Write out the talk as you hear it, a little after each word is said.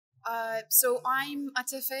So I'm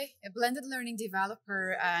Atefeh, a blended learning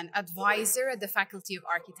developer and advisor at the Faculty of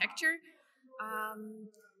Architecture. Um,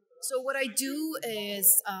 so what I do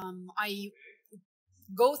is I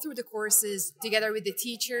go through the courses together with the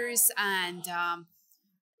teachers and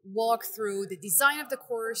walk through the design of the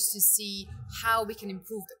course to see how we can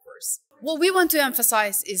improve the course. What we want to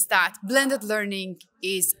emphasize is that blended learning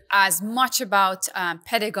is as much about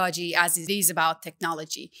pedagogy as it is about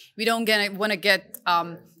technology. We don't want to get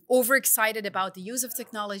overexcited about the use of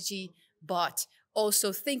technology, but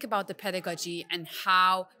also think about the pedagogy and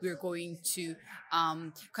how we're going to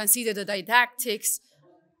consider the didactics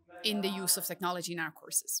in the use of technology in our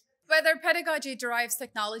courses. Whether pedagogy drives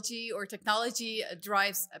technology or technology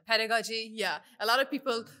drives pedagogy, yeah, a lot of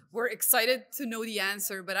people were excited to know the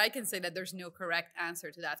answer, but I can say that there's no correct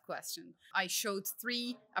answer to that question. I showed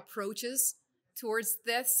three approaches towards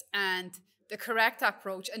this, and the correct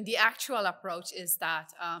approach and the actual approach is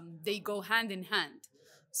that they go hand in hand.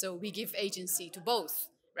 So we give agency to both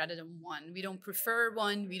rather than one. We don't prefer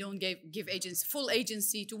one, we don't give agency, full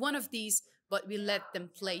agency to one of these, but we let them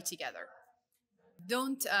play together.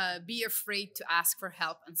 Don't be afraid to ask for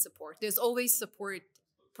help and support. There's always support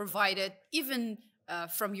provided, even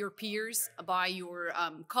from your peers, by your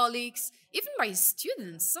colleagues, even by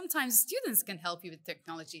students. Sometimes students can help you with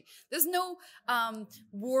technology. There's no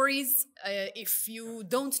worries if you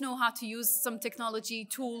don't know how to use some technology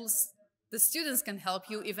tools. The students can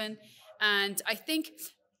help you even. And I think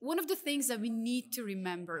one of the things that we need to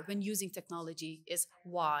remember when using technology is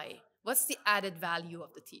why. What's the added value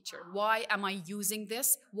of the teacher? Why am I using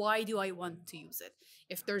this? Why do I want to use it?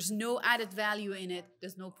 If there's no added value in it,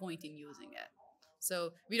 there's no point in using it.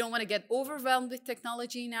 So we don't want to get overwhelmed with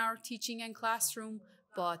technology in our teaching and classroom,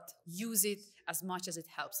 but use it as much as it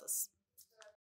helps us.